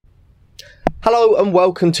Hello and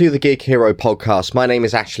welcome to the Gig Hero podcast. My name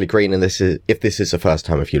is Ashley Green, and if this is the first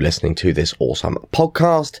time of you listening to this awesome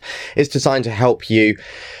podcast, it's designed to help you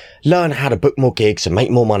learn how to book more gigs and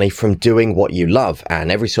make more money from doing what you love.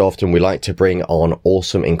 And every so often we like to bring on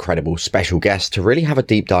awesome, incredible special guests to really have a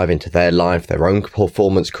deep dive into their life, their own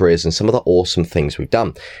performance careers, and some of the awesome things we've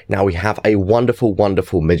done. Now we have a wonderful,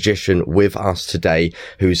 wonderful magician with us today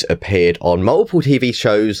who's appeared on multiple TV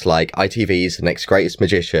shows like ITV's The Next Greatest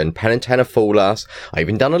Magician, Penn and Teller Fool Us. I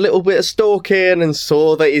even done a little bit of stalking and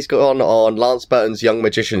saw that he's gone on Lance Burton's Young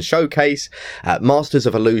Magician Showcase, Masters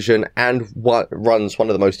of Illusion, and what runs one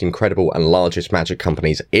of the most incredible and largest magic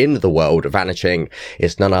companies in the world, Vanishing.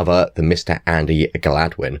 It's none other than Mr. Andi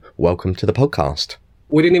Gladwin. Welcome to the podcast.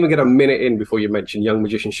 We didn't even get a minute in before you mentioned Young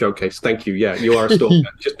Magician Showcase. Thank you. Yeah, you are a stalker.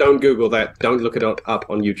 Just don't Google that. Don't look it up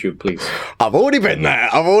on YouTube, please. I've already been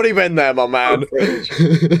there, my man.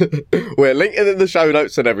 We're linking in the show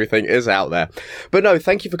notes and everything is out there. But no,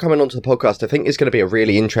 thank you for coming onto the podcast. I think it's going to be a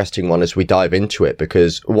really interesting one as we dive into it,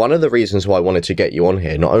 because one of the reasons why I wanted to get you on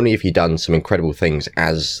here, not only have you done some incredible things,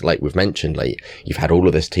 as like we've mentioned, like you've had all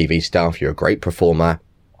of this TV stuff, you're a great performer.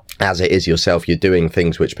 As it is yourself, you're doing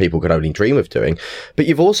things which people could only dream of doing, but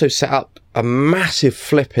you've also set up a massive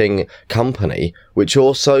flipping company, which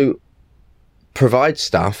also provides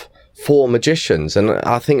stuff for magicians. And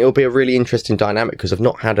I think it'll be a really interesting dynamic, because I've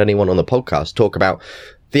not had anyone on the podcast talk about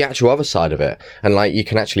the actual other side of it. And like, you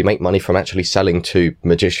can actually make money from actually selling to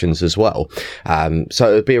magicians as well. So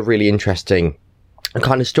it'll be a really interesting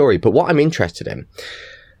kind of story. But what I'm interested in,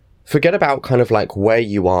 forget about kind of like where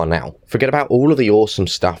you are now. Forget about all of the awesome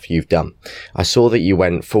stuff you've done. I saw that you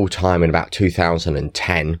went full-time in about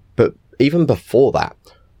 2010, but even before that,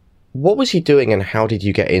 what was you doing and how did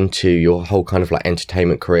you get into your whole kind of like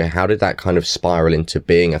entertainment career? How did that kind of spiral into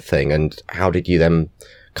being a thing? And how did you then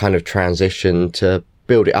kind of transition to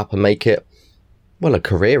build it up and make it, well, a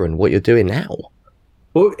career and what you're doing now?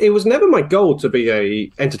 Well, it was never my goal to be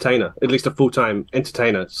a entertainer, at least a full-time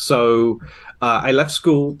entertainer. So I left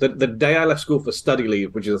school, the day I left school for study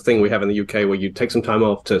leave, which is a thing we have in the UK where you take some time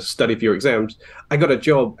off to study for your exams. I got a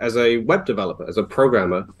job as a web developer, as a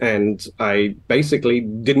programmer, and I basically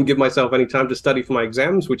didn't give myself any time to study for my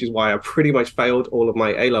exams, which is why I pretty much failed all of my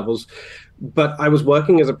A-levels. But I was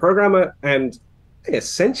working as a programmer, and I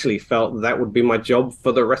essentially felt that would be my job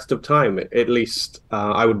for the rest of time. At least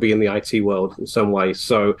I would be in the IT world in some way.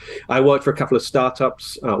 So I worked for a couple of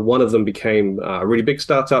startups. One of them became a really big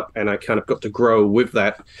startup, and I kind of got to grow with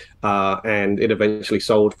that. And it eventually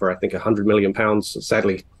sold for, I think, £100 million.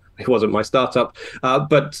 Sadly, it wasn't my startup.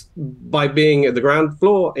 But by being at the ground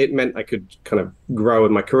floor, it meant I could kind of grow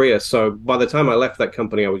in my career. So by the time I left that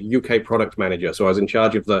company, I was UK product manager. So I was in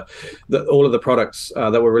charge of all of the products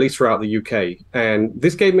that were released throughout the UK. And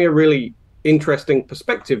this gave me a really interesting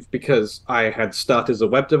perspective, because I had started as a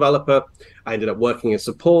web developer. I ended up working in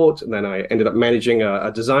support, and then I ended up managing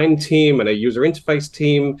a design team and a user interface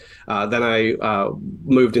team. Then I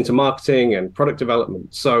moved into marketing and product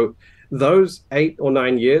development. So those 8 or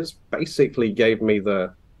 9 years basically gave me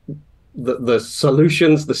the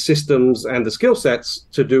solutions, the systems, and the skill sets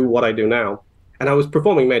to do what I do now. And I was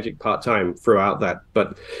performing magic part-time throughout that,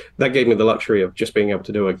 but that gave me the luxury of just being able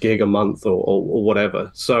to do a gig a month or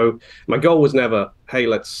whatever. So my goal was never, hey,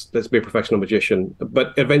 let's be a professional magician.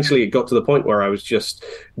 But eventually it got to the point where I was just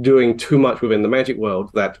doing too much within the magic world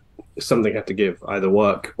that something had to give, either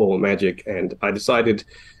work or magic. And I decided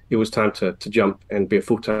it was time to jump and be a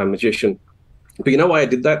full-time magician. But you know why I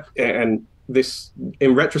did that? And this,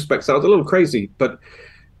 in retrospect, sounds a little crazy, but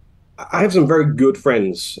I have some very good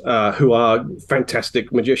friends who are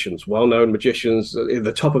fantastic magicians, well-known magicians at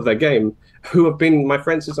the top of their game, who have been my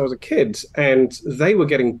friends since I was a kid. And they were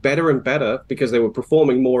getting better and better because they were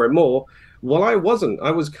performing more and more. Well, I wasn't. I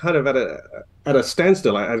was kind of at a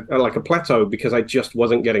standstill, like a plateau, because I just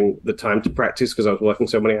wasn't getting the time to practice because I was working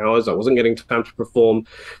so many hours. I wasn't getting time to perform.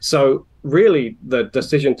 So really, the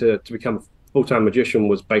decision to become a full-time magician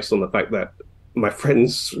was based on the fact that my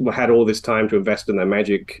friends had all this time to invest in their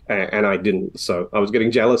magic, and I didn't. So I was getting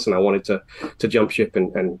jealous, and I wanted to jump ship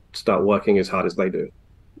and start working as hard as they do.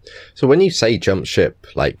 So when you say jump ship,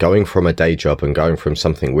 like going from a day job and going from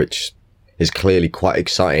something which is clearly quite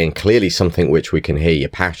exciting, clearly something which we can hear you're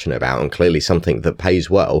passionate about, and clearly something that pays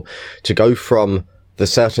well, to go from the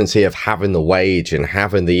certainty of having the wage and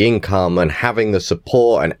having the income and having the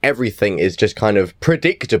support and everything is just kind of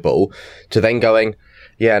predictable, to then going,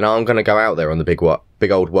 yeah, now I'm going to go out there on the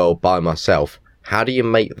big old world by myself. How do you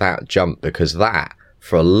make that jump? Because that,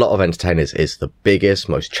 for a lot of entertainers, is the biggest,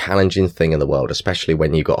 most challenging thing in the world, especially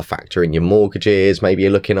when you've got to factor in your mortgages, maybe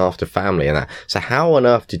you're looking after family and that. So how on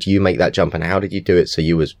earth did you make that jump, and how did you do it so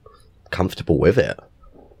you was comfortable with it.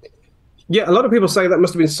 Yeah, a lot of people say that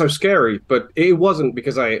must have been so scary, but it wasn't,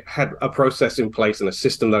 because I had a process in place and a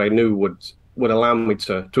system that I knew would allow me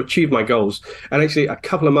to achieve my goals. And actually, a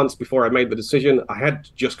couple of months before I made the decision, I had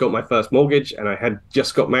just got my first mortgage and I had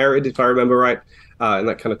just got married, if I remember right, in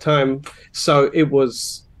that kind of time. So it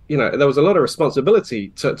was, there was a lot of responsibility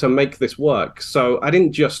to make this work. So I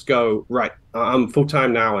didn't just go, right, I'm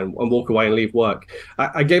full-time now and walk away and leave work.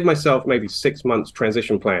 I gave myself maybe 6 months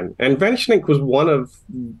transition plan. And Vanishing Ink was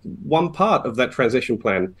one part of that transition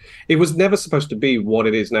plan. It was never supposed to be what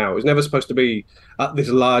it is now. It was never supposed to be this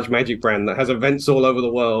large magic brand that has events all over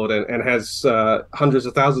the world and has hundreds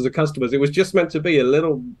of thousands of customers. It was just meant to be a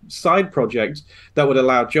little side project that would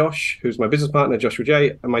allow Josh, who's my business partner, Joshua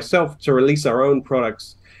J, and myself to release our own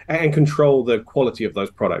products and control the quality of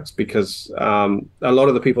those products, because a lot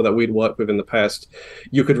of the people that we'd worked with in the past,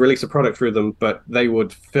 you could release a product through them, but they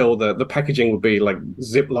would fill the packaging would be like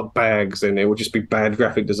Ziploc bags and it would just be bad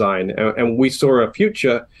graphic design. And we saw a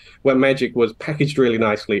future where magic was packaged really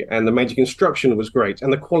nicely and the magic instruction was great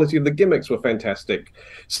and the quality of the gimmicks were fantastic.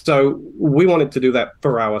 So we wanted to do that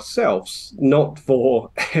for ourselves, not for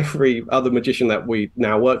every other magician that we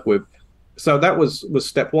now work with. So that was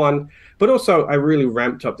step one. But also, I really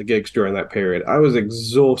ramped up the gigs during that period. I was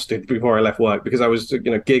exhausted before I left work because I was,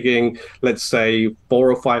 gigging, let's say,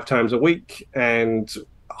 4 or 5 times a week and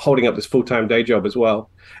holding up this full-time day job as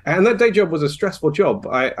well. And that day job was a stressful job.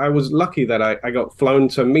 I was lucky that I got flown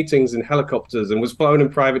to meetings in helicopters and was flown in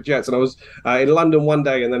private jets. And I was in London one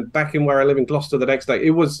day and then back in where I live in Gloucester the next day.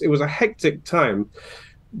 It was a hectic time.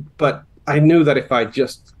 But I knew that if I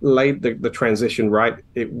just laid the transition right,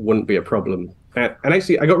 it wouldn't be a problem. And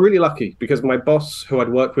actually, I got really lucky because my boss, who I'd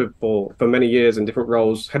worked with for many years in different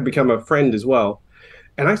roles, had become a friend as well.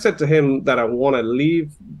 And I said to him that I want to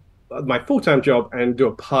leave my full-time job and do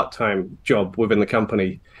a part-time job within the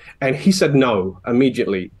company. And he said no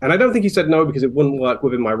immediately. And I don't think he said no because it wouldn't work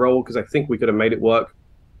within my role, because I think we could have made it work.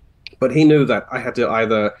 But he knew that I had to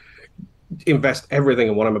either invest everything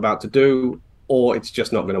in what I'm about to do, or it's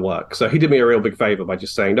just not going to work. So he did me a real big favor by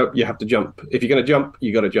just saying, no, you have to jump. If you're going to jump,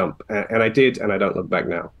 you got to jump. And I did, and I don't look back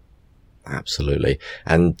now. Absolutely.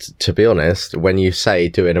 And to be honest, when you say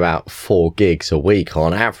doing about 4 gigs a week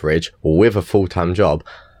on average with a full-time job,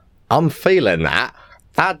 I'm feeling that.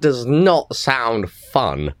 That does not sound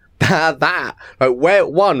fun. Where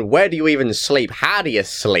do you even sleep? How do you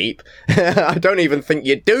sleep? I don't even think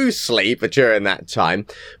you do sleep during that time.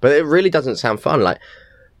 But it really doesn't sound fun.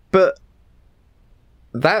 But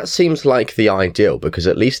that seems like the ideal, because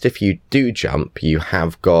at least if you do jump, you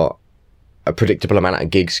have got a predictable amount of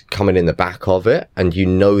gigs coming in the back of it, and you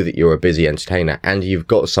know that you're a busy entertainer, and you've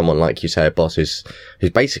got someone, like you say, a boss who's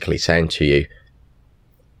basically saying to you,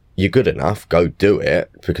 you're good enough, go do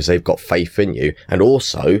it, because they've got faith in you. And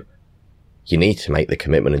also, you need to make the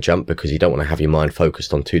commitment and jump, because you don't want to have your mind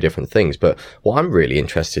focused on 2 different things. But what I'm really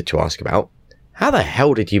interested to ask about, how the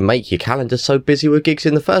hell did you make your calendar so busy with gigs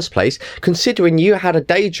in the first place? Considering you had a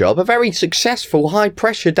day job, a very successful,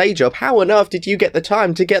 high-pressure day job, how on earth did you get the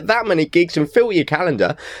time to get that many gigs and fill your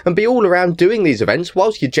calendar and be all around doing these events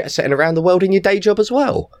whilst you're jet-setting around the world in your day job as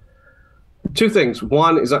well? 2 things.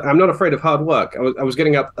 One is I'm not afraid of hard work. I was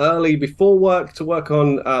getting up early before work to work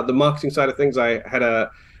on the marketing side of things.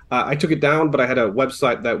 I took it down, but I had a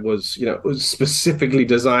website that was specifically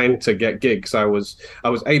designed to get gigs. I was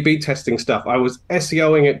A/B testing stuff. I was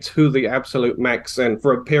SEOing it to the absolute max, and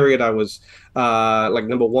for a period, I was like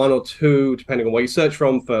number 1 or 2, depending on where you search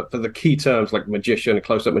from, for the key terms like magician,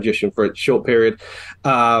 close-up magician, for a short period.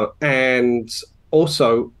 And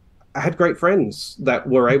also, I had great friends that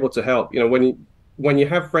were able to help. When you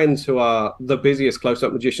have friends who are the busiest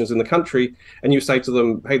close-up magicians in the country and you say to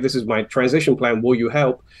them, hey, this is my transition plan, will you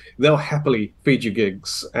help? They'll happily feed you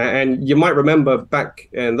gigs. And you might remember back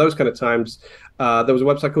in those kind of times, there was a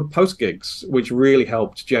website called Post Gigs, which really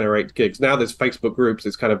helped generate gigs. Now there's Facebook groups.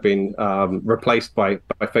 It's kind of been replaced by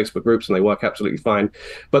Facebook groups, and they work absolutely fine.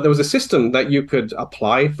 But there was a system that you could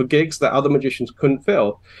apply for gigs that other magicians couldn't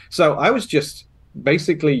fill. So I was just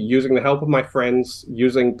basically using the help of my friends,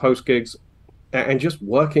 using Post Gigs, and just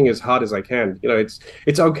working as hard as I can.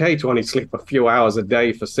 It's okay to only sleep a few hours a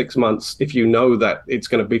day for 6 months if you know that it's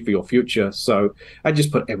going to be for your future. So I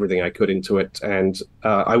just put everything I could into it, and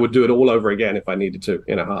I would do it all over again if I needed to,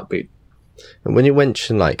 in a heartbeat. And when you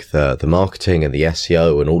mention the marketing and the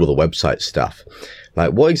SEO and all of the website stuff,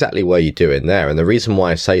 what exactly were you doing there? And the reason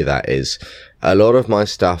why I say that is a lot of my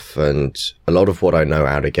stuff and a lot of what I know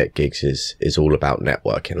how to get gigs is all about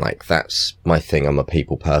networking. That's my thing. I'm a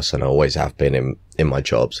people person. I always have been in my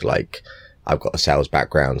jobs. I I've got a sales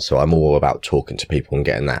background, so I'm all about talking to people and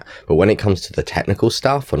getting that. But when it comes to the technical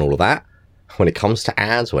stuff and all of that, when it comes to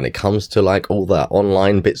ads, when it comes to like all the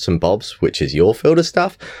online bits and bobs, which is your field of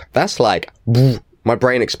stuff, that's like, my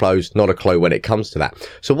brain explodes, not a clue when it comes to that.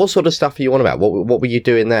 So what sort of stuff are you on about? What were you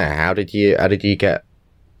doing there? How did you get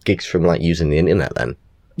gigs from like using the internet then?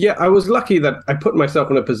 Yeah, I was lucky that I put myself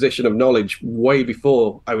in a position of knowledge way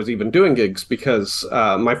before I was even doing gigs, because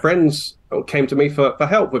my friends came to me for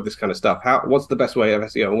help with this kind of stuff. What's the best way of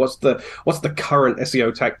SEO, and what's the current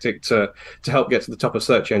SEO tactic to help get to the top of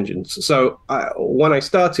search engines? So when I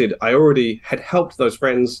started, I already had helped those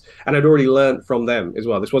friends, and I'd already learned from them as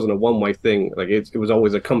well. This wasn't a one-way thing; like it was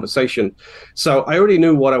always a conversation. So I already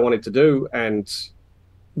knew what I wanted to do, and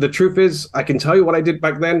the truth is, I can tell you what I did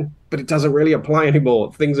back then, but it doesn't really apply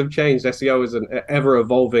anymore. Things have changed. SEO is an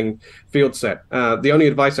ever-evolving field set. The only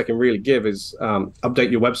advice I can really give is update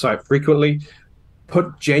your website frequently.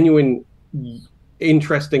 Put genuine,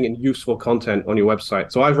 interesting, and useful content on your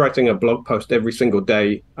website. So I was writing a blog post every single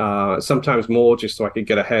day, sometimes more, just so I could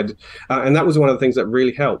get ahead. And that was one of the things that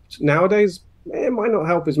really helped. Nowadays, it might not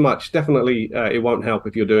help as much. Definitely, it won't help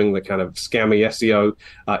if you're doing the kind of scammy SEO.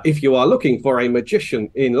 If you are looking for a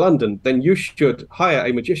magician in London, then you should hire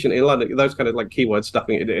a magician in London. Those kind of like keyword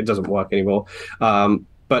stuffing, it doesn't work anymore.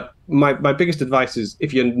 But my biggest advice is,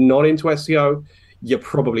 if you're not into SEO, you're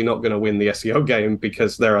probably not going to win the SEO game,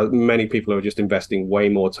 because there are many people who are just investing way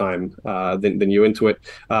more time than you into it.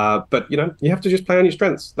 But you have to just play on your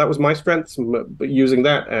strengths. That was my strengths, but using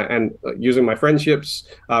that and using my friendships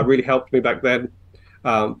really helped me back then.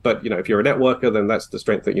 But if you're a networker, then that's the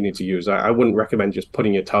strength that you need to use. I wouldn't recommend just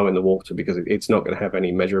putting your toe in the water, because it's not going to have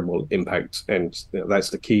any measurable impact. And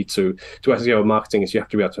that's the key to SEO marketing, is you have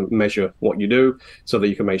to be able to measure what you do so that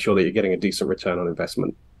you can make sure that you're getting a decent return on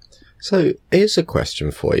investment. So here's a question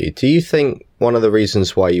for you. Do you think one of the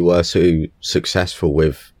reasons why you were so successful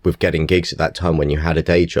with getting gigs at that time when you had a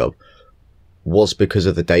day job was because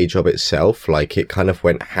of the day job itself? Like, it kind of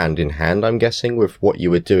went hand in hand, I'm guessing, with what you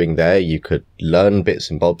were doing there. You could learn bits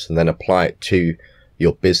and bobs and then apply it to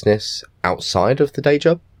your business outside of the day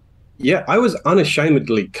job? Yeah, I was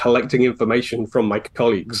unashamedly collecting information from my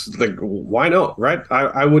colleagues. Like, why not, right?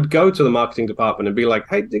 I would go to the marketing department and be like,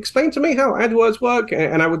 hey, explain to me how AdWords work.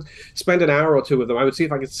 And I would spend an hour or two with them. I would see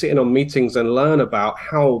if I could sit in on meetings and learn about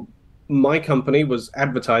how my company was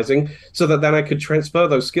advertising, so that then I could transfer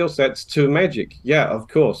those skill sets to Magic. Yeah, of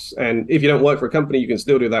course. And if you don't work for a company, you can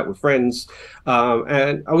still do that with friends.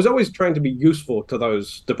 And I was always trying to be useful to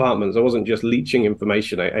those departments. I wasn't just leeching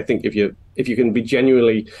information. I think if you can be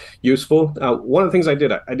genuinely useful, one of the things I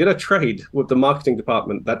did a trade with the marketing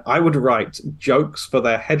department that I would write jokes for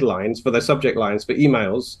their headlines, for their subject lines, for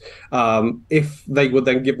emails, if they would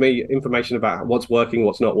then give me information about what's working,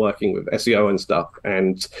 what's not working with SEO and stuff.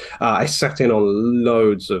 And I sat in on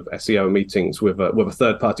loads of SEO meetings with a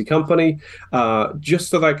third-party company, just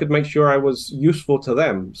so that I could make sure I was useful to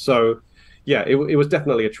them. So, yeah, it was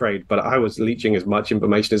definitely a trade, but I was leeching as much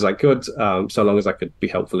information as I could, so long as I could be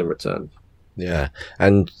helpful in return. Yeah.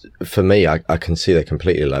 And for me, I can see that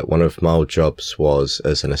completely. Like, one of my old jobs was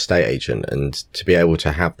as an estate agent, and to be able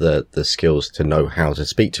to have the skills to know how to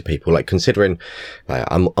speak to people, like, considering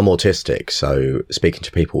I'm autistic, so speaking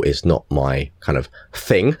to people is not my kind of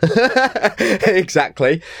thing.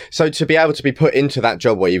 Exactly. So to be able to be put into that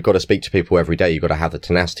job where you've got to speak to people every day, you've got to have the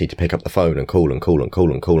tenacity to pick up the phone and call and call and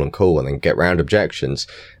call and call and call and then get round objections.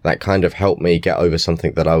 That kind of helped me get over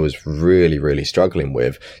something that I was really, really struggling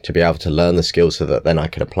with, to be able to learn the skills so that then I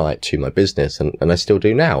could apply it to my business. And I still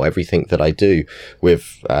do now. Everything that I do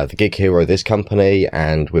with the Gig Hero, this company,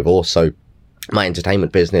 and with also my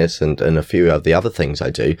entertainment business and a few of the other things I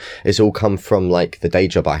do, is all come from like the day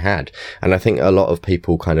job I had. And I think a lot of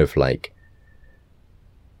people kind of like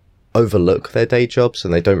overlook their day jobs,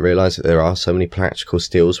 and they don't realize that there are so many practical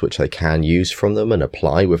skills which they can use from them and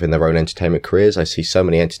apply within their own entertainment careers. I see so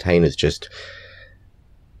many entertainers just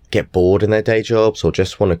get bored in their day jobs or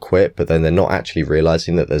just want to quit, but then they're not actually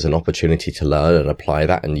realizing that there's an opportunity to learn and apply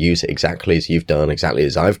that and use it exactly as you've done, exactly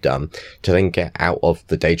as I've done, to then get out of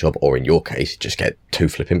the day job, or in your case, just get too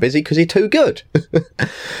flipping busy because you're too good.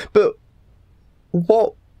 But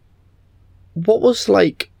what was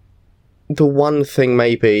like the one thing,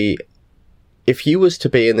 maybe, if you was to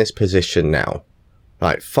be in this position now,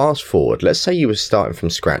 like fast forward, let's say you were starting from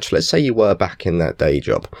scratch, let's say you were back in that day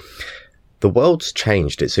job. The world's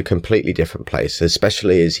changed. It's a completely different place,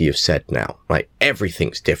 especially as you've said now. Like,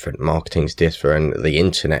 everything's different. Marketing's different. The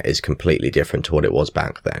internet is completely different to what it was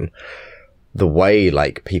back then. The way,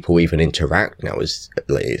 like, people even interact now is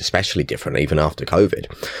especially different, even after COVID.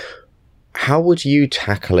 How would you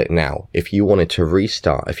tackle it now if you wanted to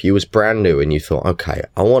restart? If you was brand new and you thought, okay,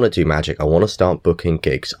 I want to do magic, I want to start booking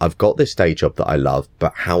gigs, I've got this day job that I love,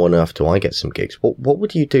 but how on earth do I get some gigs? What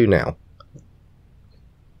would you do now?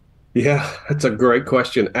 Yeah, that's a great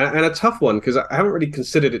question and a tough one because I haven't really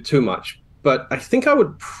considered it too much. But I think I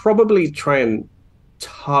would probably try and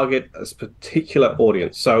target a particular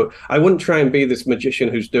audience. So I wouldn't try and be this magician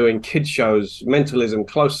who's doing kid shows, mentalism,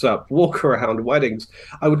 close up, walk around, weddings.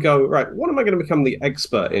 I would go, right, what am I going to become the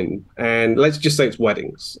expert in? And let's just say it's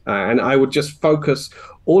weddings. And I would just focus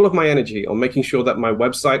all of my energy on making sure that my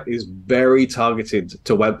website is very targeted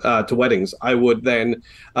to weddings. I would then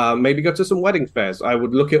maybe go to some wedding fairs. I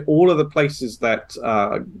would look at all of the places that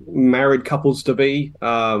married couples to be,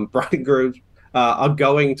 bride and grooms, are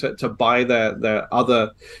going to buy their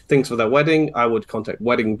other things for their wedding. I would contact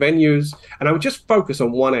wedding venues, and I would just focus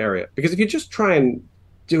on one area. Because if you just try and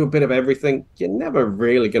do a bit of everything, you're never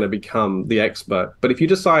really going to become the expert. But if you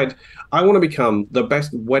decide, I want to become the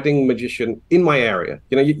best wedding magician in my area,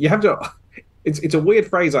 you have to. It's a weird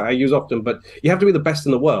phrase I use often, but you have to be the best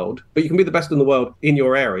in the world, but you can be the best in the world in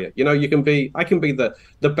your area. I can be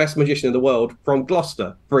the best magician in the world from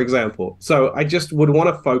Gloucester, for example. So I just would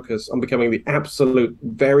want to focus on becoming the absolute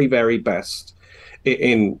very, very best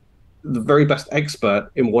in the very best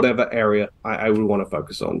expert in whatever area I would want to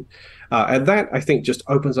focus on. And that, I think, just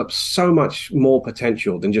opens up so much more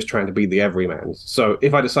potential than just trying to be the everyman. So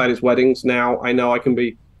if I decide it's weddings, now I know I can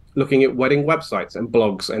be looking at wedding websites and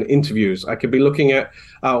blogs and interviews. I could be looking at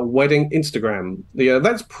wedding Instagram.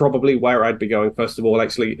 That's probably where I'd be going first of all,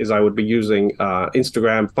 actually, is I would be using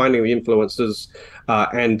Instagram, finding the influencers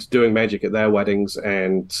and doing magic at their weddings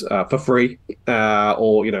and for free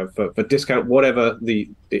or, for discount, whatever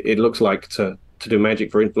it looks like to do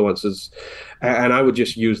magic for influencers. And I would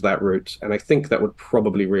just use that route. And I think that would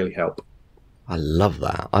probably really help. I love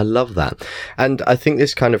that. I love that. And I think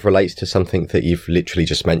this kind of relates to something that you've literally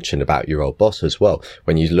just mentioned about your old boss as well.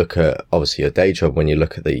 When you look at, obviously, your day job, when you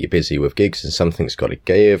look at that you're busy with gigs and something's got to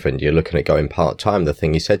give and you're looking at going part-time, the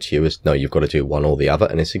thing he said to you is, no, you've got to do one or the other.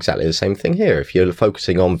 And it's exactly the same thing here. If you're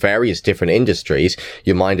focusing on various different industries,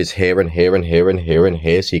 your mind is here and here and here and here and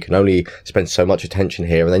here. So you can only spend so much attention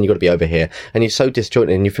here and then you've got to be over here. And you're so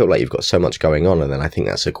disjointed and you feel like you've got so much going on. And then I think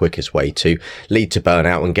that's the quickest way to lead to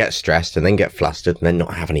burnout and get stressed and then get flustered and then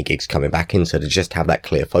not have any gigs coming back in. So to just have that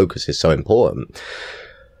clear focus is so important.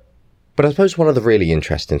 But I suppose one of the really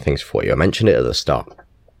interesting things for you, I mentioned it at the start,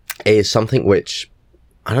 is something which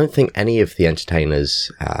I don't think any of the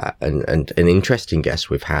entertainers and interesting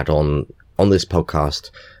guests we've had on this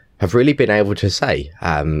podcast have really been able to say,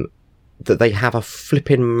 that they have a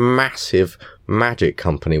flipping massive magic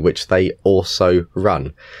company which they also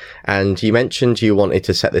run. And you mentioned you wanted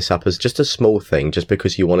to set this up as just a small thing, just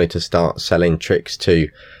because you wanted to start selling tricks to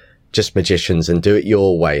just magicians and do it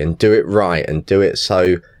your way and do it right and do it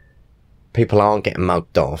so people aren't getting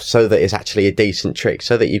mugged off, so that it's actually a decent trick,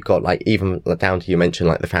 so that you've got, like, even down to, you mentioned,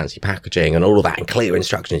 like, the fancy packaging and all of that and clear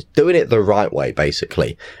instructions, doing it the right way,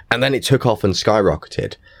 basically. And then it took off and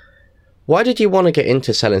skyrocketed. Why did you want to get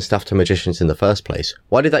into selling stuff to magicians in the first place?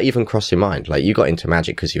 Why did that even cross your mind? Like, you got into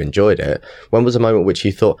magic because you enjoyed it. When was the moment which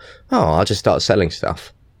you thought, oh, I'll just start selling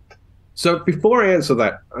stuff? So before I answer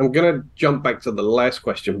that, I'm going to jump back to the last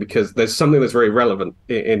question because there's something that's very relevant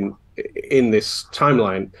in this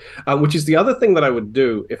timeline, which is the other thing that I would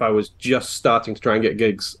do if I was just starting to try and get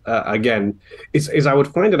gigs again, is I would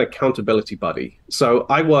find an accountability buddy. So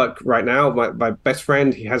I work right now, my best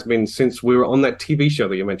friend, he has been since we were on that TV show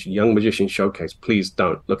that you mentioned, Young Magician Showcase. Please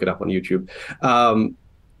don't look it up on YouTube.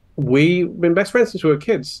 We've been best friends since we were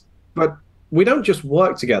kids, but we don't just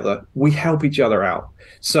work together, we help each other out.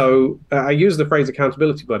 So I use the phrase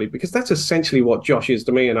accountability buddy because that's essentially what Josh is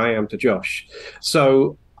to me and I am to Josh.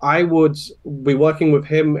 So I would be working with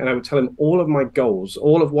him and I would tell him all of my goals,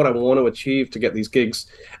 all of what I want to achieve to get these gigs.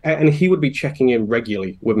 And he would be checking in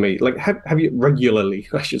regularly with me. Like, have you regularly,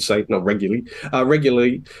 I should say, not regularly,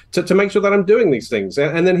 regularly to make sure that I'm doing these things.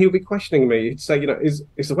 And then he would be questioning me. He'd say, is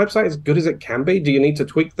the website as good as it can be? Do you need to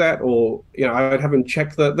tweak that? Or, I would have him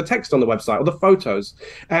check the text on the website or the photos.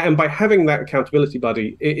 And by having that accountability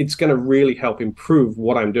buddy, it's going to really help improve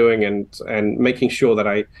what I'm doing and making sure that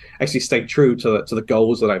I actually stay true to the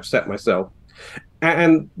goals that I've set myself.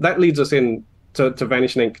 And that leads us in to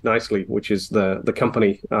Vanishing Ink nicely, which is the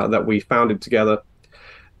company that we founded together,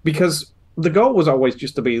 because the goal was always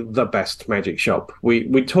just to be the best magic shop.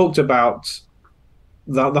 We talked about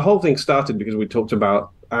the whole thing started because we talked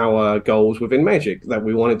about our goals within magic, that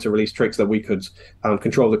we wanted to release tricks that we could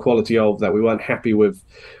control the quality of, that we weren't happy with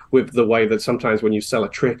with the way that sometimes when you sell a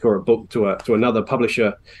trick or a book to another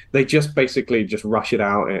publisher, they just basically just rush it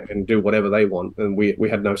out and do whatever they want, and we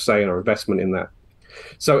had no say in our investment in that.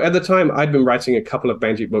 So at the time, I'd been writing a couple of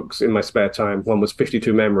magic books in my spare time. One was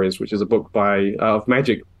 52 Memories, which is a book of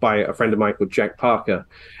magic by a friend of mine called Jack Parker,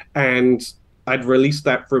 and I'd released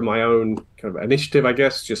that through my own kind of initiative, I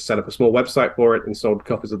guess, just set up a small website for it and sold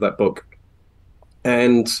copies of that book.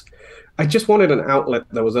 And I just wanted an outlet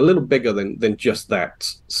that was a little bigger than just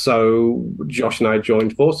that. So Josh and I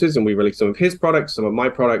joined forces and we released some of his products, some of my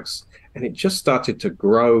products, and it just started to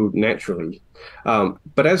grow naturally.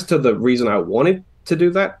 But as to the reason I wanted to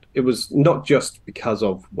do that, it was not just because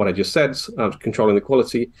of what I just said, controlling the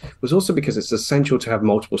quality. It was also because it's essential to have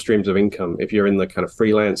multiple streams of income if you're in the kind of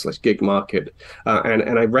freelance / gig market.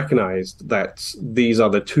 And I recognized that these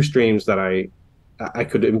are the two streams that I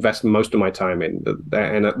could invest most of my time in,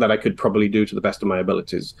 and that I could probably do to the best of my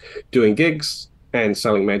abilities, doing gigs and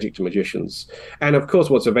selling magic to magicians. And of course,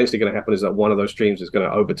 what's eventually going to happen is that one of those streams is going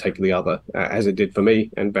to overtake the other, as it did for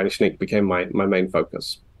me, and Vanished Ink became my main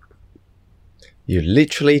focus. You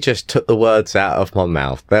literally just took the words out of my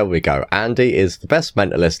mouth. There we go. Andy is the best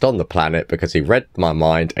mentalist on the planet because he read my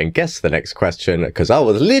mind and guessed the next question, because I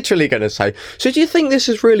was literally going to say, so do you think this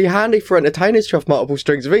is really handy for entertainers to have multiple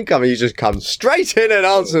streams of income? And you just come straight in and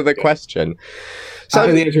answer the question. So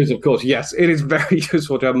the answer is, of course, yes. It is very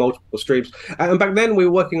useful to have multiple streams. And back then, we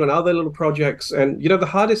were working on other little projects. And, the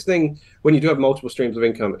hardest thing when you do have multiple streams of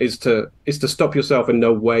income is to stop yourself and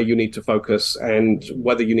know where you need to focus and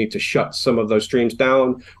whether you need to shut some of those streams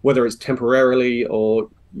down, whether it's temporarily or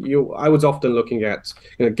I was often looking at,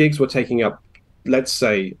 gigs were taking up, let's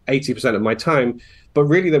say, 80% of my time. But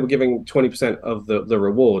really, they were giving 20% of the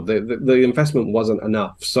reward. The investment wasn't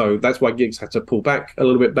enough. So that's why gigs had to pull back a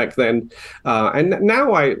little bit back then. And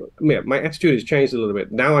now my attitude has changed a little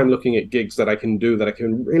bit. Now I'm looking at gigs that I can do, that I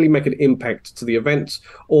can really make an impact to the event,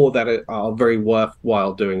 or that are very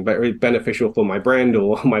worthwhile doing, very beneficial for my brand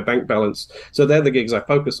or my bank balance. So they're the gigs I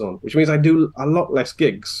focus on, which means I do a lot less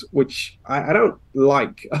gigs, which I don't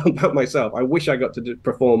like about myself. I wish I got to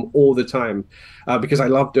perform all the time because I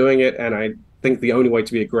love doing it, and I think the only way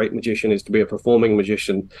to be a great magician is to be a performing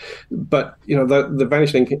magician. But the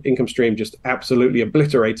Vanished income stream just absolutely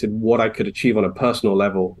obliterated what I could achieve on a personal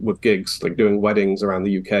level with gigs, like doing weddings around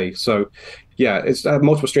the UK. So yeah, it's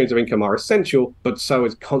multiple streams of income are essential, but so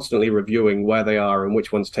is constantly reviewing where they are and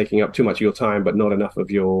which one's taking up too much of your time but not enough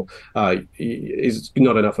of is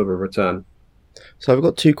not enough of a return. So I've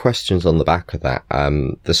got two questions on the back of that.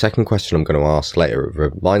 The second question I'm going to ask later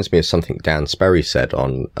reminds me of something Dan Sperry said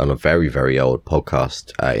on a very, very old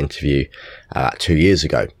podcast interview 2 years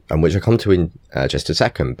ago, and which I'll come to in just a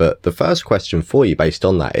second. But the first question for you based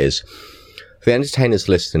on that is, for the entertainers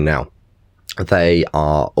listening now, they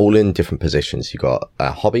are all in different positions. You've got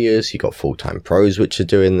hobbyists, you've got full-time pros which are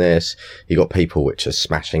doing this, you've got people which are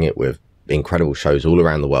smashing it with incredible shows all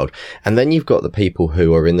around the world. And then you've got the people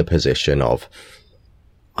who are in the position of,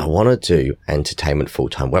 I want to do entertainment full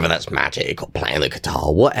time, whether that's magic or playing the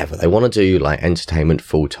guitar, whatever. They want to do like entertainment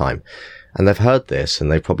full time. And they've heard this and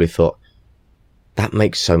they've probably thought, that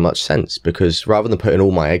makes so much sense, because rather than putting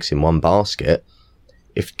all my eggs in one basket,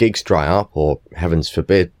 if gigs dry up or heavens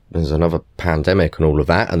forbid, there's another pandemic and all of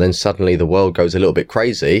that, and then suddenly the world goes a little bit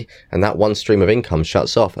crazy and that one stream of income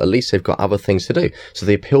shuts off, at least they've got other things to do. So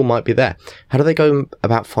the appeal might be there. How do they go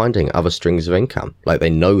about finding other streams of income? Like, they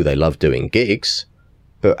know they love doing gigs,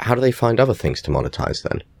 but how do they find other things to monetize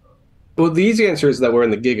then? Well, the easy answer is that we're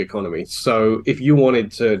in the gig economy. So if you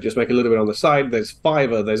wanted to just make a little bit on the side, there's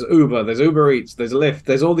Fiverr, there's Uber Eats, there's Lyft,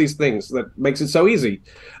 there's all these things that makes it so easy.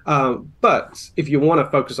 But if you want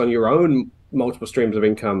to focus on your own multiple streams of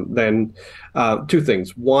income, then two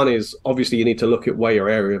things. One is, obviously, you need to look at where your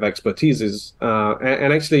area of expertise is.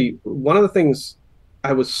 And actually, one of the things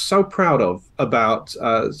I was so proud of about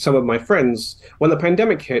some of my friends, when the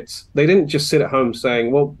pandemic hit, they didn't just sit at home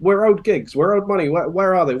saying, well, we're owed gigs, we're owed money,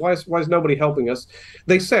 where are they? Why is nobody helping us?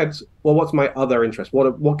 They said, well, what's my other interest?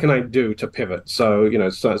 What can I do to pivot? So,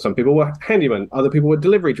 some people were handymen, other people were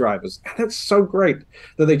delivery drivers. And that's so great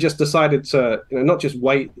that they just decided to, not just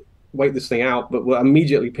wait this thing out, but were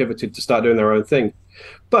immediately pivoted to start doing their own thing.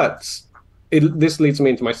 But this leads me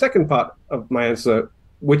into my second part of my answer,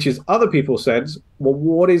 which is other people said, well,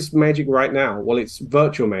 what is magic right now? Well, it's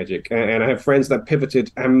virtual magic. And I have friends that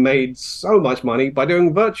pivoted and made so much money by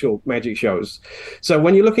doing virtual magic shows. So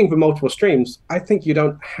when you're looking for multiple streams, I think you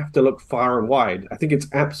don't have to look far and wide. I think it's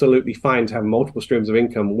absolutely fine to have multiple streams of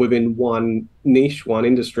income within one niche, one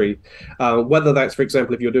industry. Whether that's, for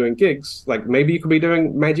example, if you're doing gigs, like maybe you could be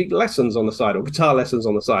doing magic lessons on the side or guitar lessons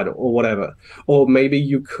on the side or whatever. Or maybe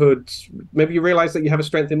you realize that you have a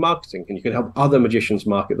strength in marketing and you can help other magicians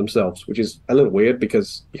market themselves, which is a little weird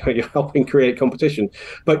because you're helping create competition.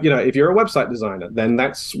 But if you're a website designer, then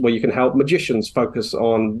that's where you can help magicians focus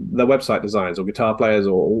on their website designs or guitar players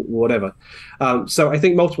or whatever. So I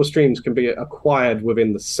think multiple streams can be acquired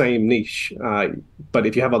within the same niche. But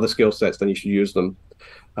if you have other skill sets, then you should use them.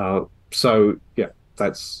 So yeah,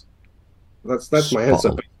 that's my answer.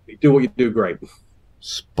 Basically, do what you do great.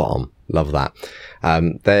 Spot on. Love that.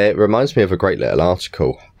 There reminds me of a great little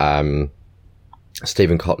article.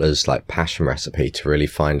 Stephen Kotler's like passion recipe to really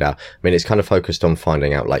find out. I mean, it's kind of focused on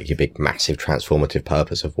finding out like your big, massive, transformative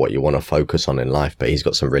purpose of what you want to focus on in life. But he's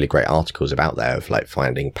got some really great articles about there of like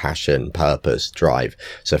finding passion, purpose, drive.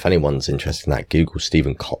 So if anyone's interested in that, Google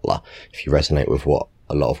Stephen Kotler if you resonate with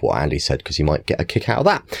a lot of what Andy said, because you might get a kick out of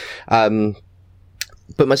that.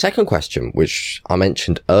 But my second question, which I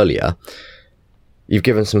mentioned earlier, you've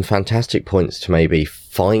given some fantastic points to maybe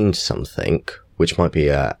find something, which might be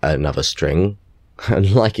another string.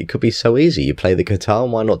 And like, it could be so easy. You play the guitar,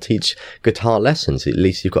 why not teach guitar lessons? At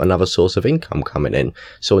least you've got another source of income coming in.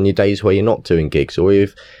 So on your days where you're not doing gigs, or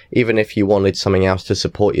even if you wanted something else to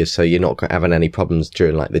support you, so you're not having any problems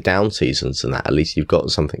during like the down seasons and that, at least you've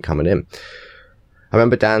got something coming in. I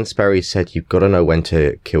remember Dan Sperry said, you've got to know when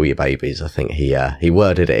to kill your babies. I think he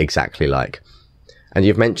worded it exactly like. And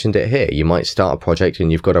you've mentioned it here. You might start a project and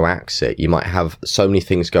you've got to axe it. You might have so many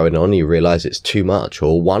things going on, you realize it's too much.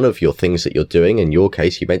 Or one of your things that you're doing, in your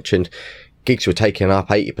case, you mentioned gigs were taking up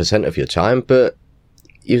 80% of your time, but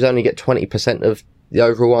you only get 20% of the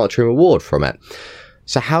overarching reward from it.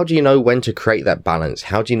 So how do you know when to create that balance?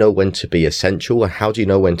 How do you know when to be essential? And how do you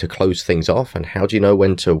know when to close things off? And how do you know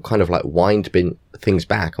when to kind of like wind things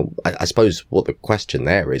back? I suppose what the question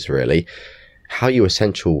there is really, how are you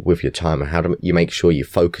essential with your time, and how do you make sure you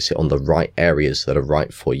focus it on the right areas that are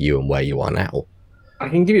right for you and where you are now? I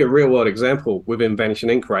can give you a real world example within Vanishing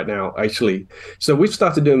Ink right now, actually. So we've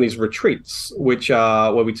started doing these retreats, which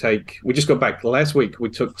are where we just got back last week. We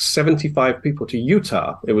took 75 people to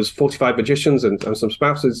Utah. It was 45 magicians and some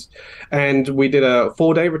spouses. And we did a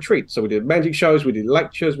 4-day retreat. So we did magic shows, we did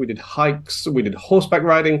lectures, we did hikes, we did horseback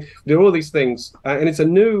riding, we did all these things. And it's a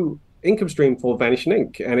new income stream for Vanishing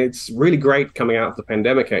Ink. And it's really great coming out of the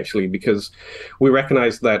pandemic, actually, because we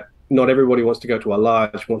recognize that not everybody wants to go to a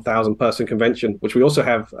large 1,000 person convention, which we also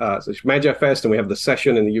have Magi Fest, and we have the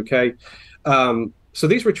session in the UK. So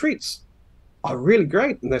these retreats are really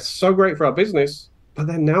great, and they're so great for our business, but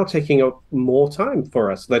they're now taking up more time for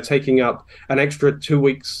us. They're taking up an extra 2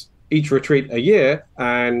 weeks each retreat a year,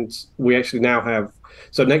 and we actually now have,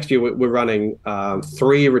 so next year we're running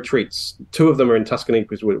 3 retreats. 2 of them are in Tuscany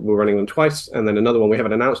because we're running them twice, and then another one we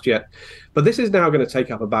haven't announced yet. But this is now going to take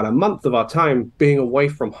up about a month of our time being away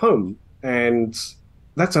from home, and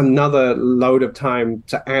that's another load of time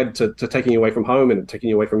to add to taking you away from home and taking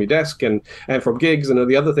you away from your desk and from gigs and all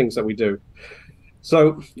the other things that we do.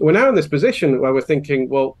 So we're now in this position where we're thinking,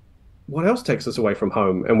 well, what else takes us away from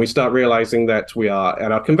home? And we start realizing that we are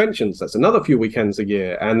at our conventions. That's another few weekends a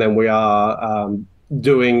year. And then we are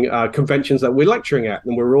doing conventions that we're lecturing at.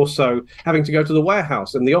 And we're also having to go to the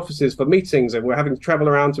warehouse and the offices for meetings. And we're having to travel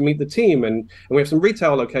around to meet the team. And we have some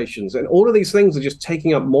retail locations. And all of these things are just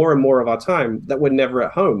taking up more and more of our time that we're never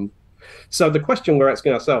at home. So the question we're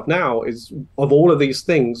asking ourselves now is, of all of these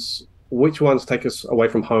things, which ones take us away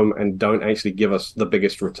from home and don't actually give us the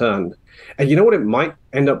biggest return? And you know what it might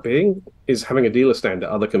end up being is having a dealer stand at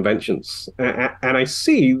other conventions. And I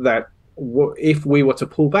see that if we were to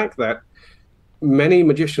pull back that, many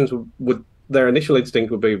magicians would their initial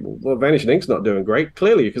instinct would be, well, Vanishing Ink's not doing great,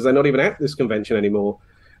 clearly, because they're not even at this convention anymore.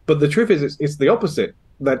 But the truth is, it's the opposite,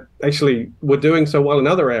 that actually we're doing so well in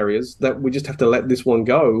other areas that we just have to let this one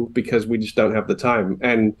go because we just don't have the time.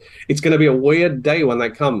 And it's going to be a weird day when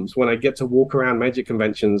that comes, when I get to walk around magic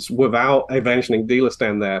conventions without a Vanishing Ink dealer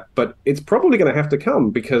stand there. But it's probably going to have to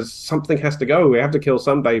come because something has to go. We have to kill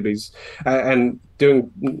some babies. And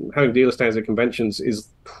having dealer stands at conventions is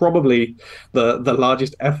probably the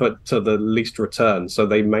largest effort to the least return. So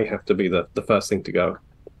they may have to be the first thing to go.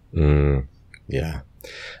 Yeah.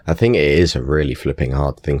 I think it is a really flipping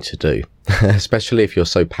hard thing to do, especially if you're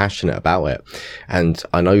so passionate about it. And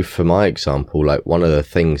I know for my example, like one of the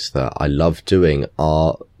things that I love doing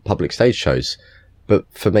are public stage shows. But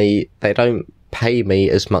for me, they don't pay me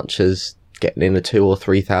as much as getting in a £2,000 or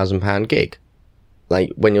 £3,000 gig. Like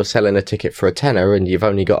when you're selling a ticket for a tenner and you've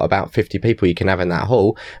only got about 50 people you can have in that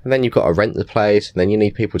hall, and then you've got to rent the place, and then you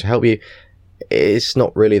need people to help you, it's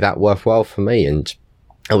not really that worthwhile for me. And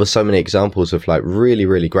there were so many examples of like really,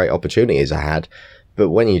 really great opportunities I had,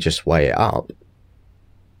 but when you just weigh it up,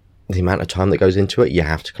 the amount of time that goes into it, you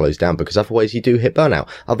have to close down, because otherwise you do hit burnout.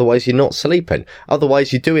 Otherwise you're not sleeping.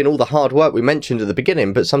 Otherwise you're doing all the hard work we mentioned at the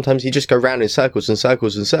beginning, but sometimes you just go round in circles and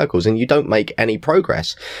circles and circles and you don't make any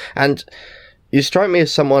progress. And you strike me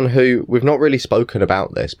as someone who, we've not really spoken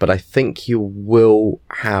about this, but I think you will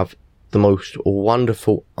have the most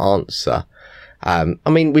wonderful answer. I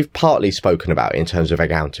mean, we've partly spoken about it in terms of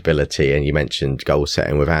accountability, and you mentioned goal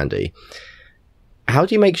setting with Andy. How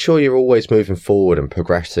do you make sure you're always moving forward and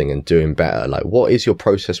progressing and doing better? Like, what is your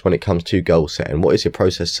process when it comes to goal setting? What is your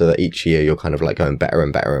process so that each year you're kind of like going better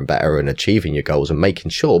and better and better and achieving your goals and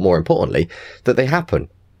making sure, more importantly, that they happen?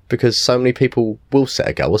 Because so many people will set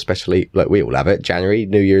a goal, especially like we all have it, January,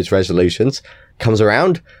 New Year's resolutions comes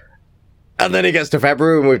around, and then it gets to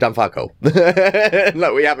February and we've done fuck all.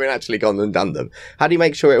 Like we haven't actually gone and done them. How do you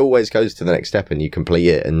make sure it always goes to the next step and you complete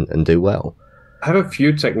it and do well? I have a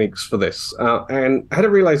few techniques for this, and I had a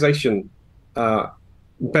realization.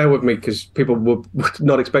 Bear with me because people would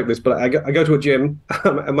not expect this, but I go to a gym,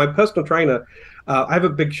 and my personal trainer. I have a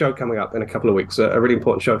big show coming up in a couple of weeks, a really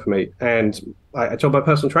important show for me, and I told my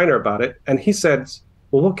personal trainer about it, and he said,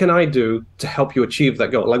 "Well, what can I do to help you achieve that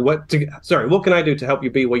goal? Like, what can I do to help you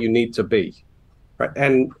be where you need to be?" Right,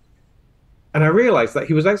 and I realized that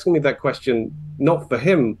he was asking me that question not for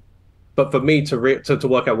him, but for me to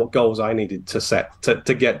work out what goals I needed to set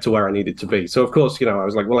to get to where I needed to be. So, of course, I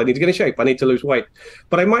was like, well, I need to get in shape. I need to lose weight.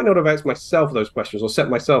 But I might not have asked myself those questions or set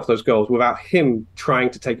myself those goals without him trying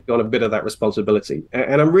to take on a bit of that responsibility.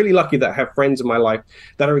 And I'm really lucky that I have friends in my life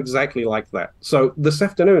that are exactly like that. So this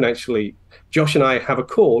afternoon, actually, Josh and I have a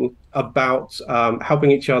call about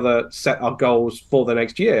helping each other set our goals for the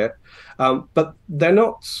next year. But they're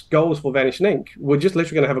not goals for Vanishing Inc. We're just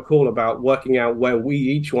literally going to have a call about working out where we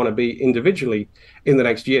each want to be individually in the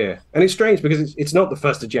next year. And it's strange because it's not the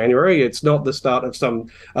 1st of January. It's not the start of some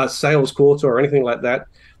sales quarter or anything like that.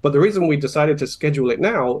 But the reason we decided to schedule it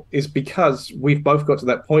now is because we've both got to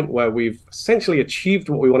that point where we've essentially achieved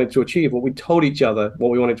what we wanted to achieve, what we told each other what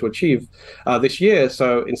we wanted to achieve this year.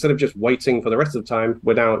 So instead of just waiting for the rest of the time,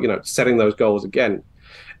 we're now, setting those goals again.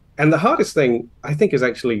 And the hardest thing, I think, is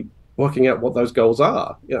actually working out what those goals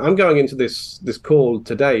are. I'm going into this call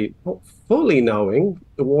today not fully knowing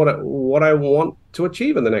what I want to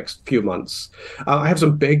achieve in the next few months. I have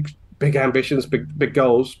some big ambitions, big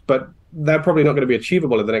goals, but they're probably not going to be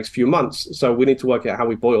achievable in the next few months. So we need to work out how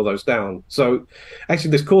we boil those down. So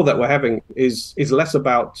actually this call that we're having is less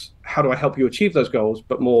about how do I help you achieve those goals,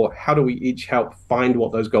 but more how do we each help find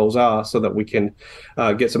what those goals are so that we can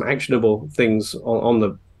get some actionable things on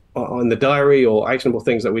the diary, or actionable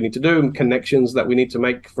things that we need to do, and connections that we need to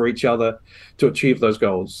make for each other to achieve those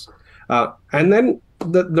goals. And then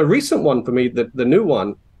the recent one for me, the new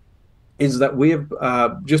one, is that we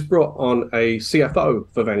have just brought on a CFO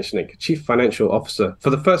for Vanishing Inc., Chief Financial Officer.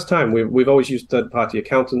 For the first time, we've always used third-party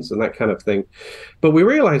accountants and that kind of thing. But we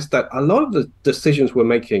realized that a lot of the decisions we're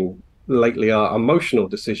making lately are emotional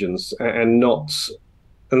decisions, and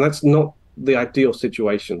that's not the ideal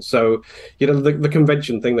situation. So, the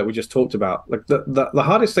convention thing that we just talked about, like the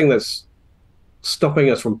hardest thing that's stopping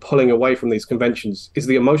us from pulling away from these conventions is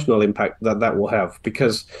the emotional impact that will have,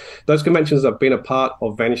 because those conventions have been a part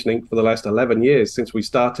of Vanishing Inc. for the last 11 years since we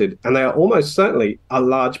started, and they are almost certainly a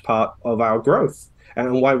large part of our growth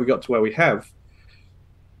and why we got to where we have.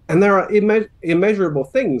 And there are immeasurable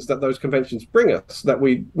things that those conventions bring us that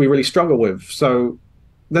we really struggle with. So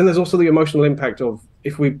then there's also the emotional impact of,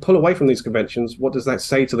 if we pull away from these conventions, what does that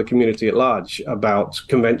say to the community at large about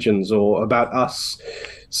conventions or about us?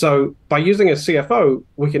 So by using a CFO,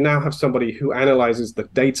 we can now have somebody who analyzes the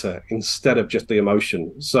data instead of just the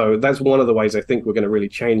emotion. So that's one of the ways I think we're going to really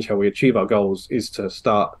change how we achieve our goals, is to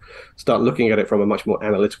start looking at it from a much more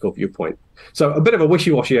analytical viewpoint. So a bit of a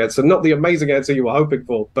wishy-washy answer, not the amazing answer you were hoping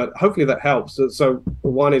for, but hopefully that helps. So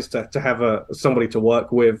one is to have somebody to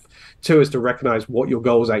work with. 2 is to recognize what your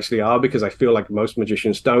goals actually are, because I feel like most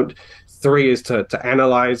magicians don't. 3 is to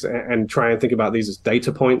analyze and try and think about these as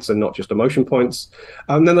data points and not just emotion points.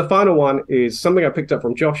 And then the final one is something I picked up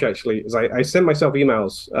from Josh, actually, is I send myself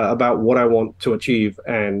emails about what I want to achieve.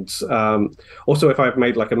 And also if I've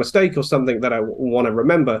made like a mistake or something that I want to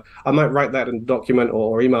remember, I might write that in a document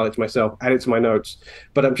or email it to myself, add it to my notes.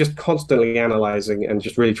 But I'm just constantly analyzing and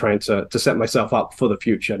just really trying to set myself up for the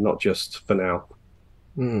future, not just for now.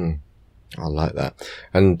 I like that.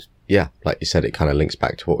 And yeah, like you said, it kind of links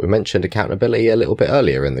back to what we mentioned, accountability, a little bit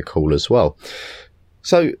earlier in the call as well.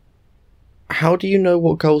 So how do you know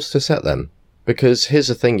what goals to set then? Because here's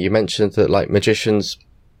the thing, you mentioned that like magicians,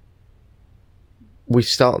 we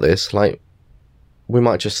start this, like we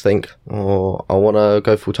might just think, oh, I want to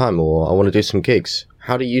go full time, or I want to do some gigs.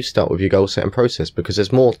 How do you start with your goal setting process? Because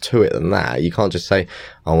there's more to it than that. You can't just say,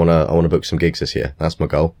 I want to book some gigs this year. That's my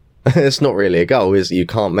goal. It's not really a goal, is you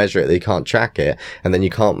can't measure it, you can't track it, and then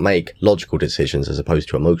you can't make logical decisions as opposed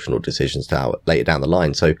to emotional decisions later down the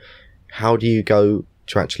line. So how do you go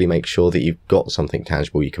to actually make sure that you've got something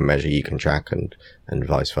tangible you can measure, you can track, and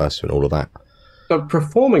vice versa, and all of that? So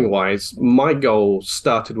performing wise, my goal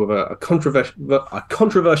started with a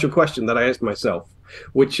controversial question that I asked myself,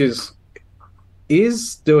 which is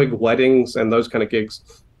doing weddings and those kind of gigs,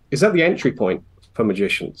 is that the entry point for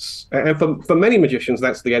magicians? And for many magicians,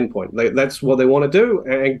 that's the end point. That's what they want to do,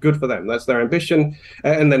 and good for them. That's their ambition.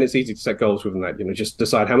 And then it's easy to set goals within that. Just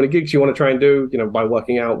decide how many gigs you want to try and do, by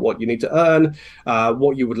working out what you need to earn,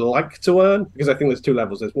 what you would like to earn, because I think there's two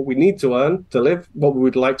levels. There's what we need to earn to live, what we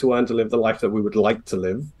would like to earn to live the life that we would like to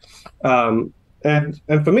live. And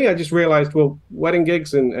for me, I just realized, well, wedding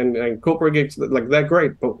gigs and corporate gigs, like, they're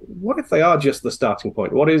great, but what if they are just the starting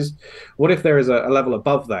point? What if there is a level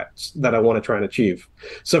above that I want to try and achieve?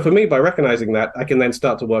 So for me, by recognizing that, I can then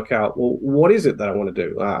start to work out, well, what is it that I want to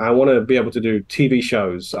do? I want to be able to do TV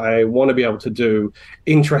shows. I want to be able to do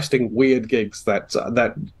interesting, weird gigs that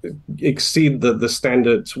exceed the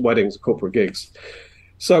standard weddings, corporate gigs.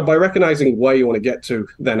 So by recognizing where you want to get to,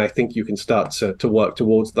 then I think you can start to work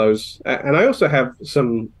towards those. And I also have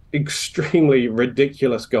some extremely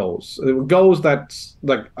ridiculous goals that,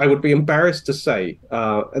 like, I would be embarrassed to say.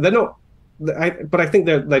 They're not, but I think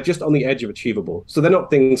they're just on the edge of achievable. So they're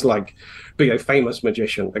not things like being a famous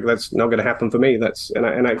magician. Like, that's not going to happen for me. And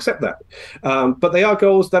I accept that. But they are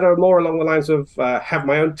goals that are more along the lines of have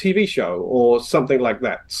my own TV show or something like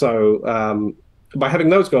that. So by having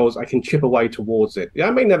those goals, I can chip away towards it.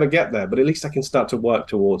 I may never get there, but at least I can start to work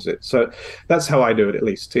towards it. So that's how I do it, at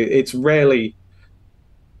least. It's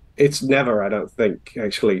never, I don't think,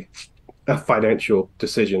 actually, a financial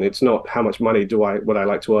decision. It's not how much money would I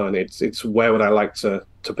like to earn. It's where would I like to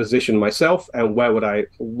position myself, and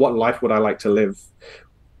what life would I like to live?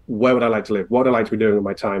 Where would I like to live? What would I like to be doing with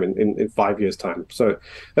my time in 5 years' time? So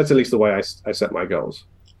that's at least the way I set my goals.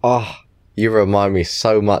 Oh, you remind me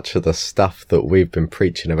so much of the stuff that we've been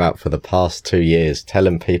preaching about for the past 2 years,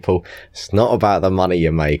 telling people it's not about the money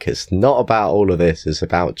you make. It's not about all of this. It's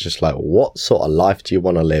about just like, what sort of life do you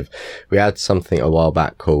want to live? We had something a while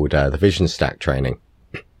back called the Vision Stack training,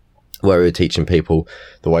 where we were teaching people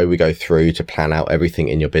the way we go through to plan out everything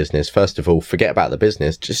in your business. First of all, forget about the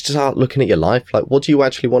business. Just start looking at your life. Like, what do you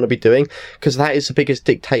actually want to be doing? Because that is the biggest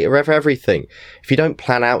dictator of everything. If you don't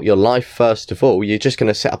plan out your life, first of all, you're just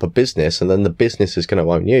going to set up a business, and then the business is going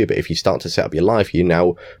to own you. But if you start to set up your life, you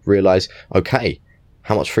now realize, okay,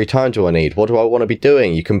 how much free time do I need? What do I want to be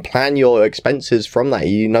doing? You can plan your expenses from that.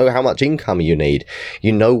 You know how much income you need.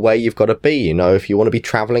 You know where you've got to be. You know if you want to be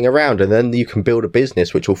traveling around, and then you can build a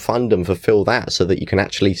business which will fund and fulfill that, so that you can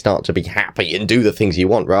actually start to be happy and do the things you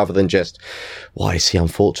want, rather than just, well, I see,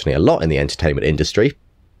 unfortunately, a lot in the entertainment industry.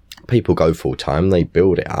 People go full time, they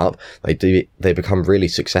build it up, they become really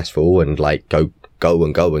successful and like go.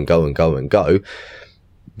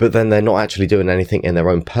 But then they're not actually doing anything in their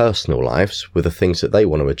own personal lives with the things that they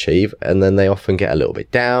want to achieve. And then they often get a little bit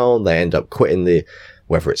down. They end up quitting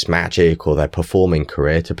whether it's magic or their performing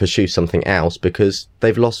career, to pursue something else, because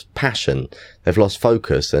they've lost passion, they've lost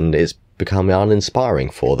focus, and it's become uninspiring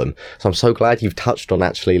for them. So I'm so glad you've touched on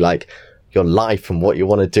actually like your life and what you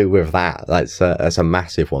want to do with that. That's a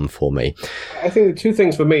massive one for me. I think the two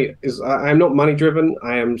things for me is I'm not money driven,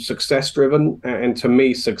 I am success driven. And to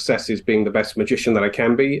me, success is being the best magician that I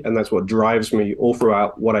can be. And that's what drives me all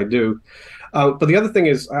throughout what I do. But the other thing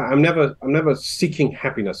is I'm never seeking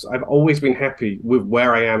happiness. I've always been happy with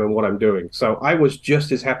where I am and what I'm doing. So I was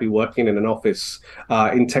just as happy working in an office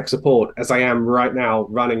in tech support as I am right now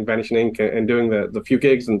running Vanishing Ink and doing the few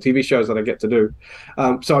gigs and TV shows that I get to do.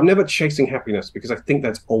 So I'm never chasing happiness, because I think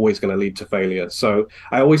that's always going to lead to failure. So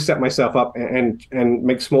I always set myself up and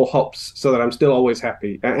make small hops so that I'm still always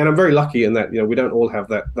happy. And I'm very lucky in that, we don't all have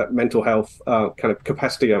that mental health kind of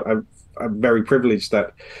capacity. I'm very privileged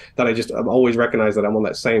that I've always recognized that I'm on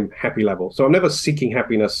that same happy level. So I'm never seeking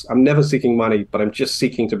happiness. I'm never seeking money, but I'm just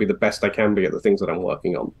seeking to be the best I can be at the things that I'm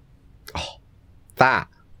working on. Oh, that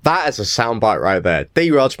is a soundbite right there.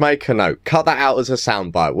 D-Rog, make a note. Cut that out as a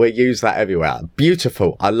soundbite. We'll use that everywhere.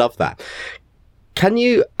 Beautiful. I love that. Can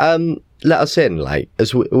you let us in, like,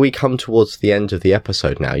 as we come towards the end of the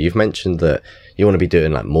episode now. You've mentioned that you want to be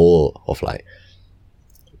doing like more of like,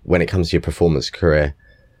 when it comes to your performance career,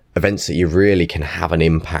 events that you really can have an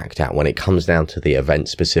impact at when it comes down to the event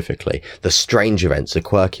specifically, the strange events, the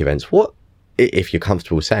quirky events. What, if you're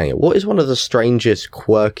comfortable saying it, what is one of the strangest,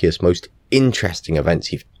 quirkiest, most interesting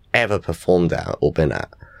events you've ever performed at or been at?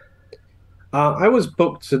 I was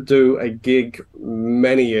booked to do a gig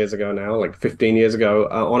many years ago now, like 15 years ago,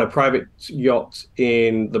 on a private yacht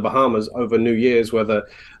in the Bahamas over New Year's, where the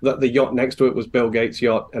yacht next to it was Bill Gates'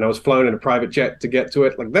 yacht, and I was flown in a private jet to get to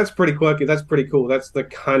it. Like, that's pretty quirky. That's pretty cool. That's the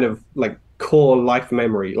kind of like core life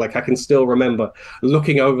memory. Like, I can still remember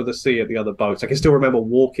looking over the sea at the other boats. I can still remember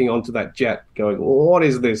walking onto that jet going, what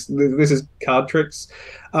is this? This is card tricks.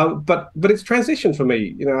 But it's transition for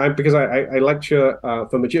me, you know, because I lecture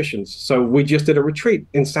for magicians. So we just did a retreat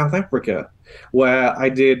in South Africa where I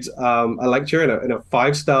did a lecture in a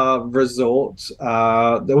 5-star resort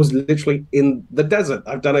that was literally in the desert.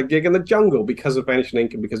 I've done a gig in the jungle because of Vanishing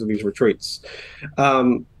Ink and because of these retreats.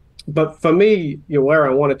 But for me, you know, where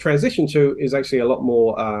I want to transition to is actually a lot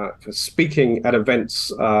more speaking at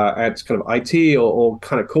events, at kind of IT or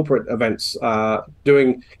kind of corporate events,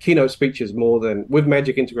 doing keynote speeches more than with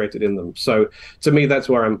magic integrated in them. So to me, that's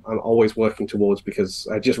where I'm always working towards, because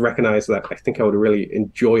I just recognize that I think I would really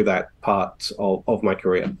enjoy that part of my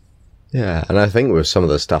career. Yeah, and I think with some of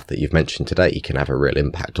the stuff that you've mentioned today, you can have a real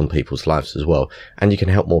impact on people's lives as well. And you can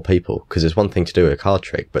help more people, because it's one thing to do a card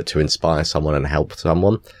trick, but to inspire someone and help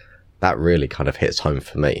someone, that really kind of hits home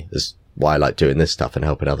for me. That's why I like doing this stuff and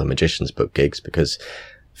helping other magicians book gigs, because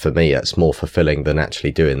for me, it's more fulfilling than actually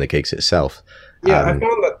doing the gigs itself. Yeah, I found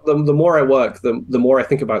that the more I work, the more I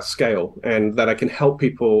think about scale, and that I can help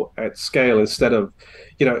people at scale instead of,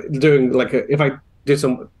 you know, doing like if I did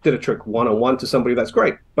a trick one-on-one to somebody, that's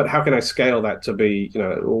great. But how can I scale that to be, you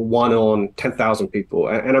know, one on 10,000 people?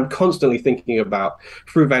 And I'm constantly thinking about,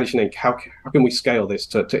 through Vanishing Ink, how can we scale this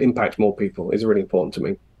to impact more people is really important to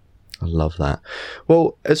me. I love that.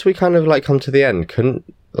 Well, as we kind of like come to the end,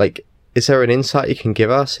 is there an insight you can give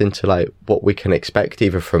us into like what we can expect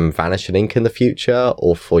either from Vanishing Ink in the future,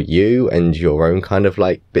 or for you and your own kind of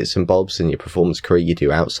like bits and bobs in your performance career you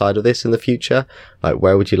do outside of this in the future? Like,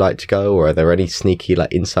 where would you like to go? Or are there any sneaky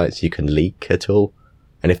like insights you can leak at all?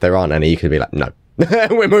 And if there aren't any, you can be like, no,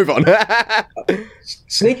 we'll move on.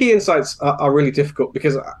 Sneaky insights are really difficult,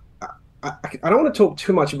 because I don't want to talk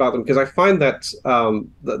too much about them, because I find that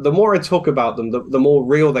the more I talk about them, the more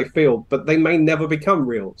real they feel, but they may never become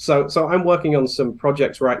real. So I'm working on some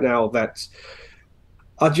projects right now that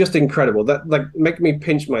are just incredible, that like make me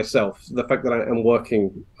pinch myself, the fact that I am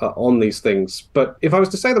working on these things. But if I was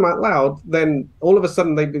to say them out loud, then all of a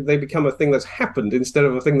sudden they become a thing that's happened instead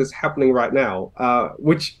of a thing that's happening right now,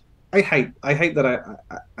 which I hate that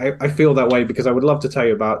I feel that way, because I would love to tell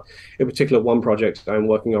you about, in particular, one project I'm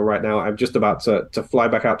working on right now. I'm just about to fly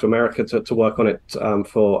back out to America to work on it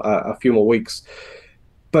for a few more weeks.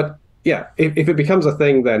 But yeah, if it becomes a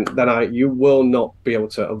thing, then you will not be able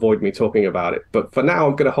to avoid me talking about it. But for now,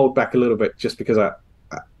 I'm going to hold back a little bit, just because I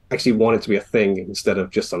actually want it to be a thing instead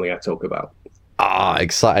of just something I talk about.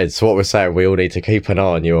 Excited. So what we're saying, we all need to keep an eye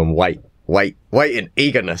on you and wait in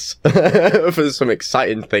eagerness for some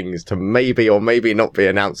exciting things to maybe or maybe not be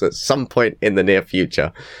announced at some point in the near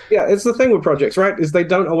future. Yeah, it's the thing with projects, right? Is they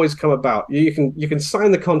don't always come about. You can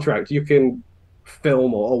sign the contract, you can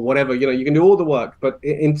film or whatever, you know, you can do all the work, but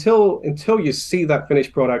until you see that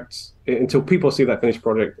finished product, until people see that finished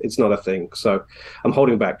product, it's not a thing. So I'm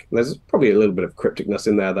holding back. There's probably a little bit of crypticness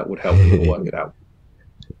in there that would help people work it out.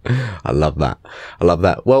 I love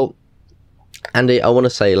that. Well, Andy, I want to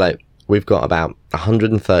say, like, we've got about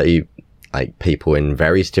 130 like people in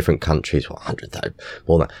various different countries. Well, 130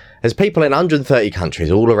 more than that. There's people in 130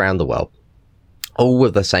 countries all around the world, all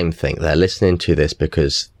with the same thing. They're listening to this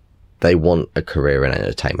because they want a career in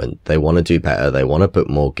entertainment. They want to do better. They want to book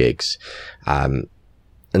more gigs. And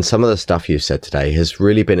some of the stuff you've said today has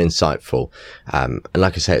really been insightful. And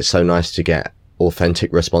like I say, it's so nice to get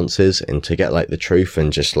authentic responses and to get like the truth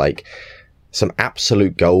and just like some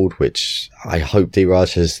absolute gold, which I hope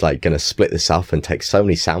D-Raj is like going to split this up and take so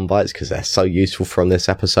many sound bites because they're so useful from this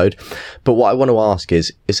episode. But what I want to ask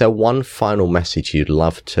is there one final message you'd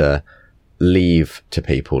love to leave to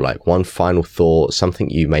people? Like one final thought, something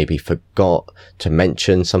you maybe forgot to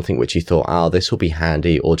mention, something which you thought, this will be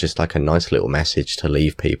handy, or just like a nice little message to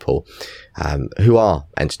leave people who are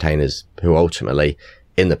entertainers, who are ultimately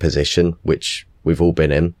in the position which we've all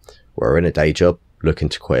been in. We're in a day job, looking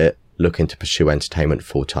to quit it, looking to pursue entertainment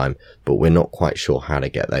full time, but we're not quite sure how to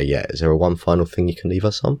get there yet. Is there one final thing you can leave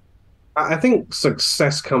us on? I think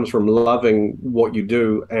success comes from loving what you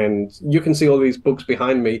do, and you can see all these books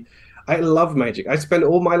behind me. I love magic. I spent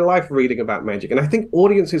all my life reading about magic, and I think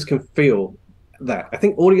audiences can feel that. I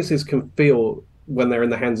think audiences can feel when they're in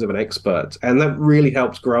the hands of an expert, and that really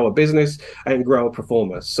helps grow a business and grow a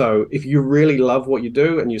performer. So if you really love what you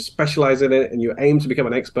do and you specialize in it and you aim to become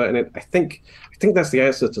an expert in it, I think that's the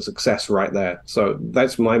answer to success right there. So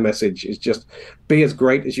that's my message: is just be as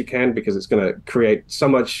great as you can, because it's going to create so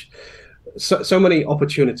many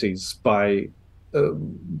opportunities by uh,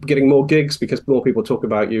 getting more gigs, because more people talk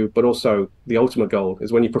about you. But also, the ultimate goal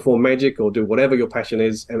is when you perform magic or do whatever your passion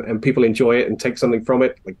is, and people enjoy it and take something from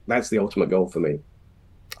it. Like, that's the ultimate goal for me.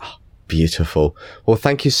 Beautiful. Well,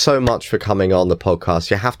 thank you so much for coming on the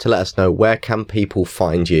podcast. You have to let us know, where can people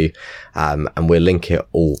find you, and we'll link it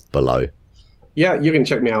all below. Yeah, you can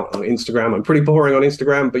check me out on Instagram. I'm pretty boring on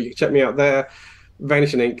Instagram, but you can check me out there.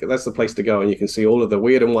 Vanishing Ink, that's the place to go, and you can see all of the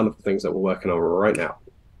weird and wonderful things that we're working on right now.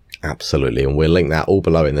 Absolutely. And we'll link that all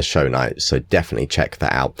below in the show notes. So definitely check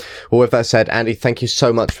that out. Well, with that said, Andy, thank you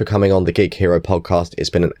so much for coming on the Gig Hero podcast.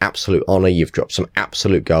 It's been an absolute honor. You've dropped some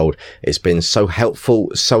absolute gold. It's been so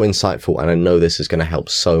helpful, so insightful. And I know this is going to help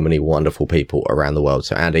so many wonderful people around the world.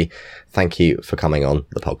 So Andy, thank you for coming on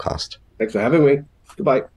the podcast. Thanks for having me. Goodbye.